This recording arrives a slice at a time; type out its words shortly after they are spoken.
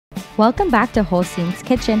Welcome back to Holstein's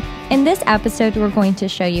Kitchen. In this episode, we're going to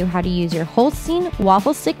show you how to use your Holstein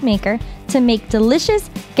waffle stick maker to make delicious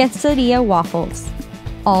quesadilla waffles.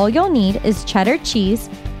 All you'll need is cheddar cheese,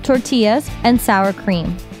 tortillas, and sour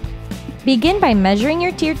cream. Begin by measuring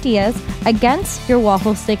your tortillas against your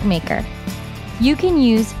waffle stick maker. You can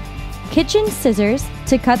use kitchen scissors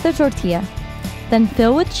to cut the tortilla, then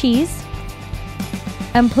fill with cheese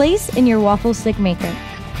and place in your waffle stick maker.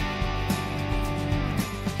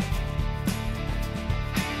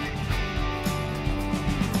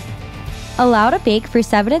 Allow to bake for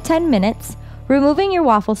 7 to 10 minutes, removing your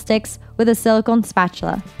waffle sticks with a silicone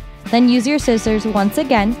spatula. Then use your scissors once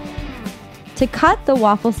again to cut the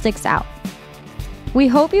waffle sticks out. We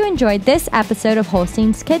hope you enjoyed this episode of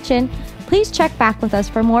Holstein's Kitchen. Please check back with us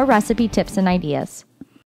for more recipe tips and ideas.